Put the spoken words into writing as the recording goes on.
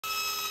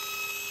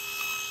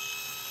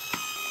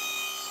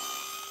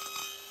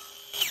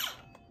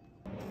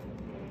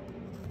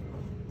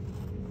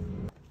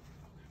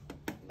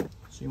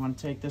So you want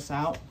to take this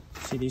out.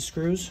 See these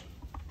screws?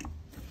 Let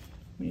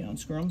me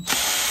unscrew them.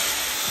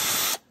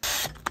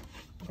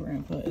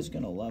 Grandpa is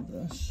gonna love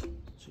this.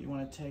 So you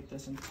want to take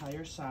this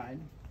entire side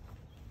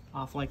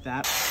off like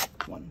that.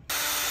 1,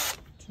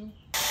 2,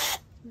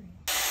 3.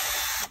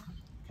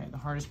 Okay, the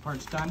hardest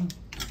part's done.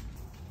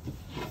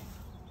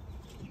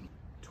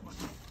 20.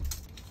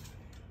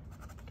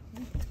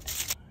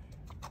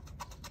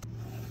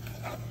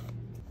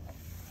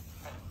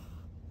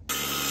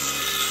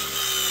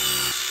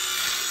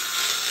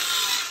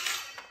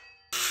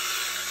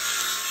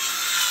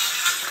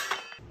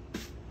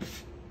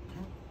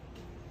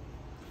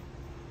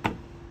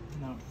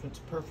 Now it fits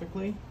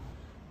perfectly.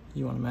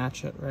 You want to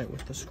match it right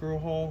with the screw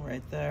hole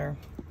right there.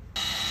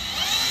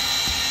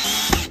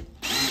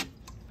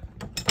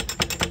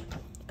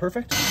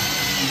 Perfect.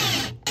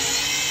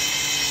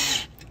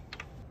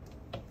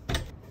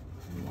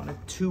 You want a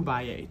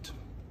 2x8.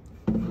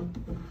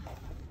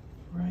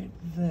 Right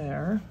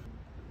there.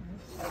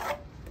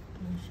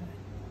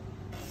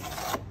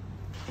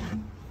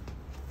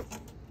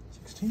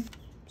 16,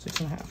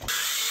 6.5.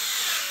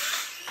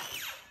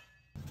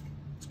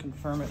 Let's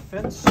confirm it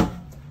fits.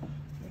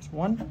 There's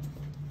one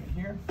right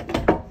here.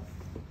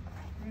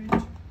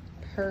 Right.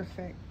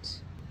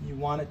 Perfect. You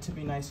want it to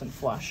be nice and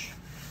flush.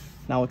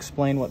 Now I'll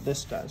explain what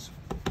this does.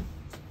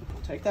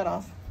 Take that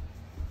off.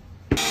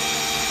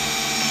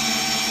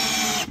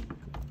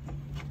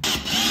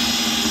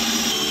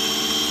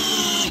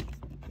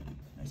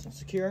 Nice and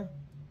secure.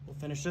 We'll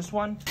finish this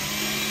one.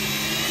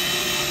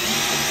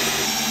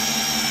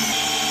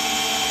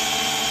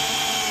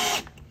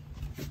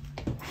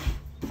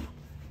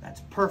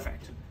 That's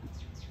perfect.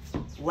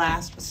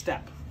 Last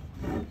step.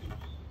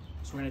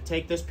 So we're going to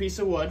take this piece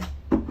of wood,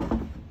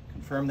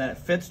 confirm that it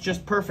fits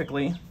just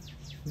perfectly.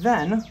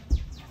 Then,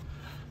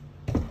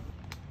 you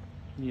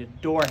need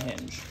a door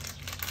hinge.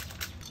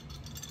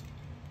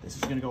 This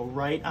is going to go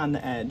right on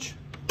the edge,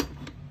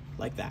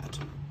 like that.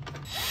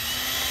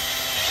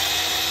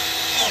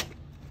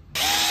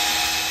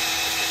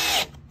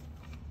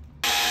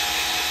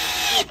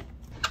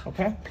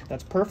 Okay,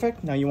 that's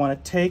perfect. Now you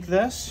want to take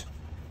this,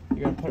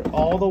 you're going to put it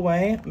all the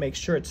way, make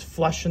sure it's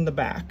flush in the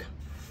back.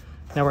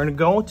 Now we're going to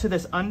go to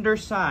this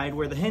underside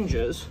where the hinge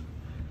is,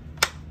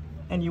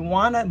 and you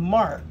want to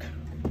mark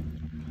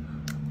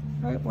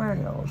right where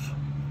it goes.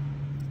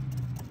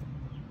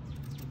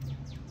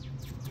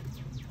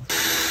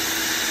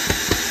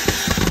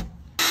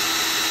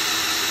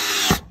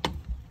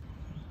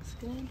 Looks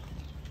good.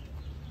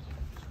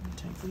 So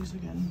take these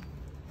again.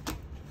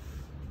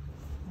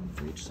 One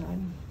for each side.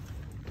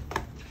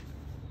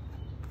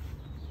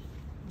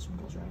 This one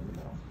goes right in the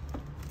middle.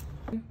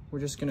 We're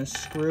just gonna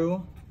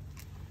screw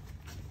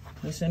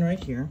this in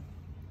right here.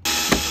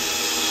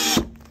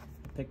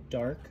 Pick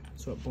dark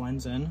so it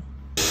blends in.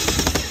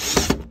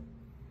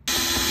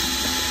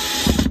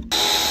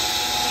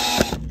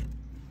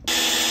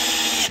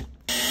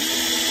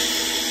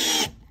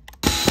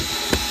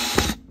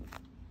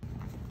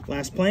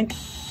 Last plank.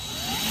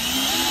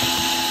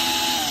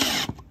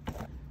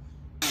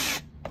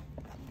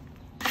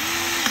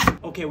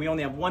 Okay, we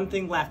only have one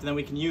thing left and then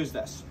we can use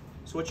this.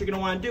 So what you're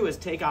gonna wanna do is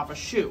take off a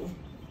shoe,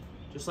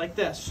 just like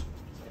this.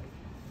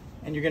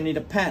 And you're gonna need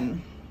a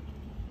pen.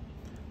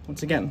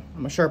 Once again,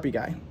 I'm a Sharpie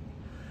guy.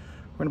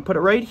 We're gonna put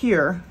it right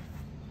here,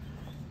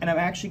 and I'm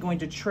actually going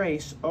to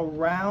trace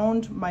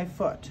around my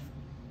foot.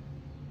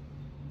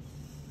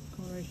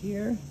 Go right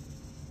here,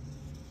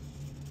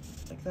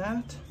 like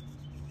that.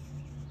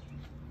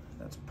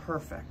 That's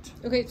perfect.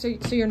 Okay, so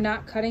you're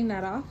not cutting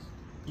that off?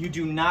 You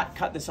do not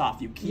cut this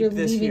off. You keep You're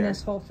this leaving here.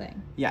 this whole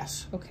thing?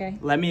 Yes. Okay.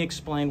 Let me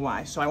explain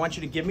why. So I want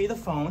you to give me the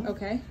phone.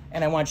 Okay.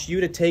 And I want you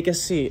to take a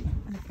seat.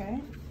 Okay.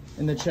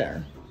 In the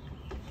chair.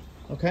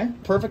 Okay,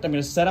 perfect. I'm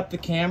gonna set up the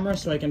camera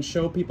so I can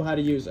show people how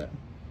to use it.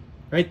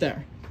 Right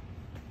there.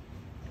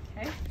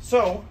 Okay.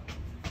 So,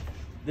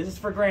 this is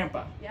for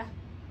Grandpa. Yeah.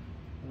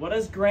 What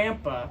does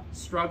Grandpa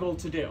struggle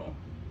to do?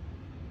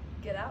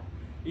 Get up.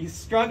 He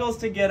struggles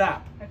to get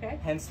up. Okay.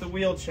 Hence the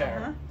wheelchair.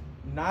 Uh-huh.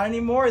 Not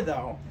anymore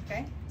though.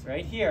 Okay. It's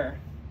right here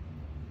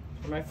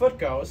where my foot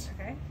goes.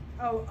 Okay.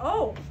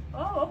 Oh,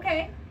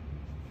 okay.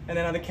 And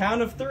then on the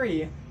count of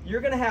 3,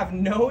 you're gonna have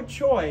no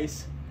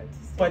choice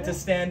but to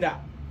stand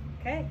up.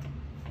 Okay.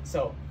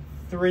 So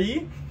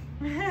 3,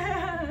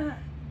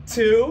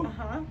 2,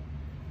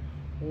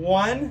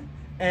 1,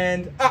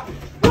 and up.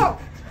 Whoa!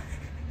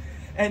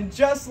 And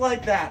just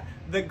like that,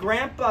 the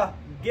Grandpa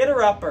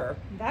Get-a-Upper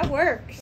That works.